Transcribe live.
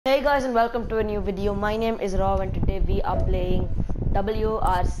Hey guys, and welcome to a new video. My name is Rob and today we are playing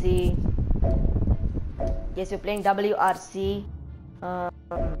WRC. Yes, we're playing WRC.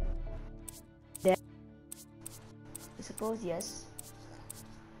 There, I suppose, yes.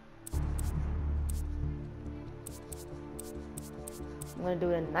 I'm gonna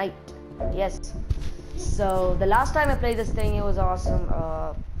do it at night. Yes. So the last time I played this thing, it was awesome.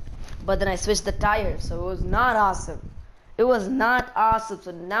 But then I switched the tires, so it was not awesome. It was not awesome.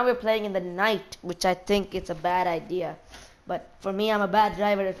 So now we're playing in the night, which I think it's a bad idea. But for me, I'm a bad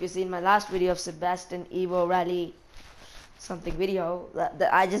driver. If you've seen my last video of Sebastian Evo Rally something video, that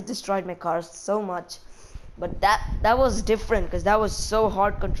I just destroyed my car so much. But that was different because that was so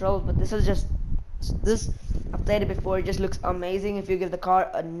hard controlled. But this is just I've played it before. It just looks amazing if you give the car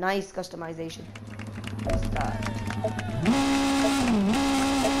a nice customization. Let's start.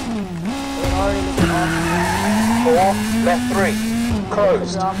 It already looks awesome. 4, left 3,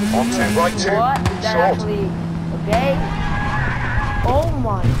 closed, onto right 2, what? Is that short. Actually, okay. Oh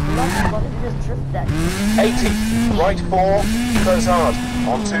my god, what did you just drift that? 80, right 4, close hard,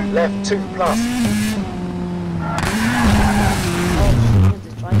 onto left 2 plus. Oh, she is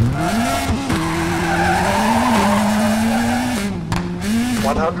destroying the car.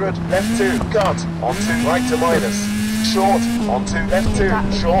 100, left 2, cut, onto right to minus, short, onto left 2,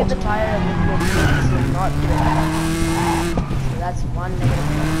 short. The tire of this will not good. So that's one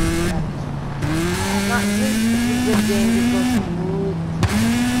negative. Not really a good game, it goes smooth.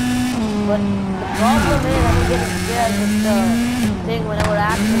 But the problem is I'm getting scared with the thing whenever I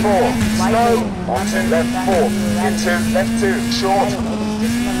actually 4, slow, onto left 4, into left 2, short. I don't know, it's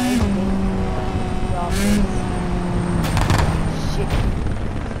just an amazing game. Problem. Shit.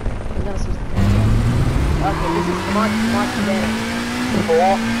 I'm gonna switch the camera. Okay, this is much better. 4,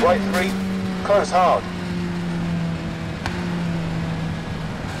 right 3, close hard.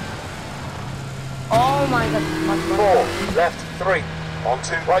 Oh my god, much 4, better. left 3,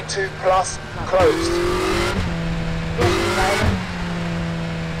 onto right 2 plus, closed. Yes, right.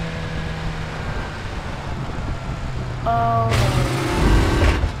 Oh.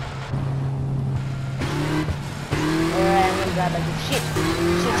 Alright, I'm gonna grab that shit.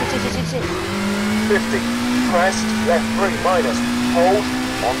 Shit. 50, crest, left 3 minus, hold,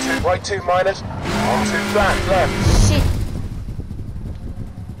 onto right 2 minus, onto flat left. Shit.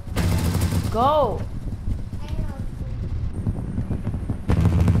 Go.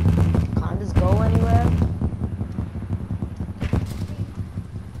 Can't this go anywhere?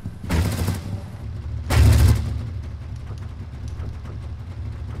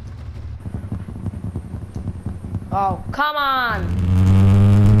 Oh, come on!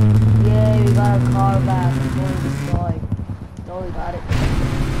 Yay, we got our car back. Totally destroyed. Totally got it.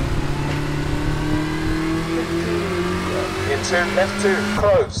 50. Into left 2,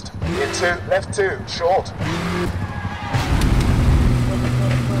 closed, into left 2, short.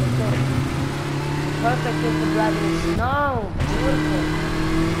 Perfect if the driving is snow. Beautiful.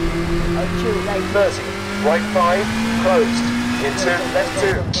 Oh, true, like 30, right 5, closed, into left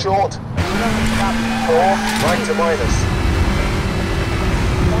 2, short. 4, right to minus.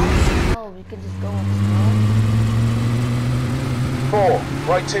 Oh, we can just go on snow. 4,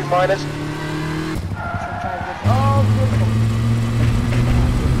 right 2 minus. Oh, beautiful.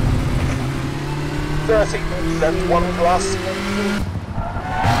 30, left 1 plus.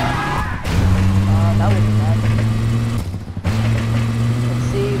 That was bad. Let's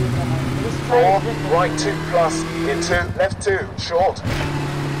see, we can just try 4, to drift. right 2 plus, into left 2, short.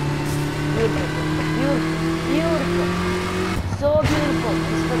 Beautiful. So beautiful. I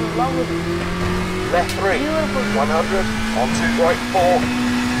just fell in love with it. Left 3, Beautiful. 100, onto right 4.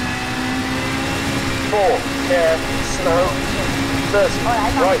 4, care, snow. 30,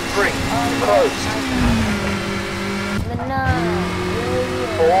 right 3, closed. No.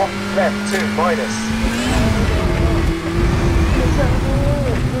 4, left 2, minus. It's so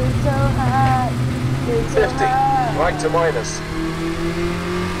good. It's so hot. It's so 50, hot. right to minus.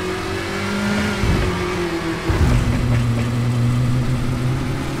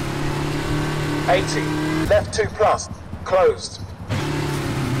 80, left 2 plus, closed.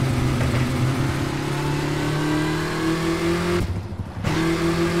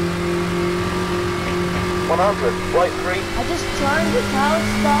 100, right 3. I just turned it out,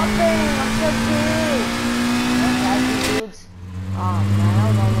 stopping. I'm so good. Don't try these dudes. Oh man,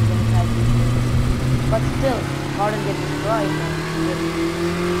 I was almost gonna try these dudes. But still, car didn't get destroyed.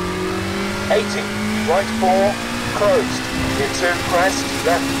 80, right 4, closed. Into crest,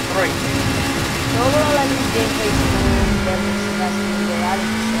 left 3. So overall, I think gameplay is smooth. Then it's the best in the rally.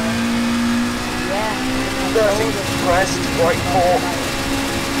 So yeah. 30, crest, right 4.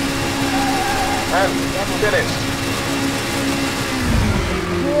 And finished.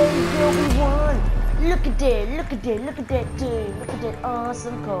 Yeah, we won. Look at that, look at that, look at that team. Look at that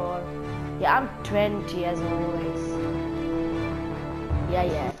awesome car. Yeah, I'm 20 as always.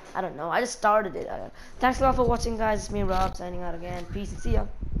 Yeah, I don't know. I just started it. Thanks a lot for watching, guys. It's me, Rob, signing out again. Peace and see ya.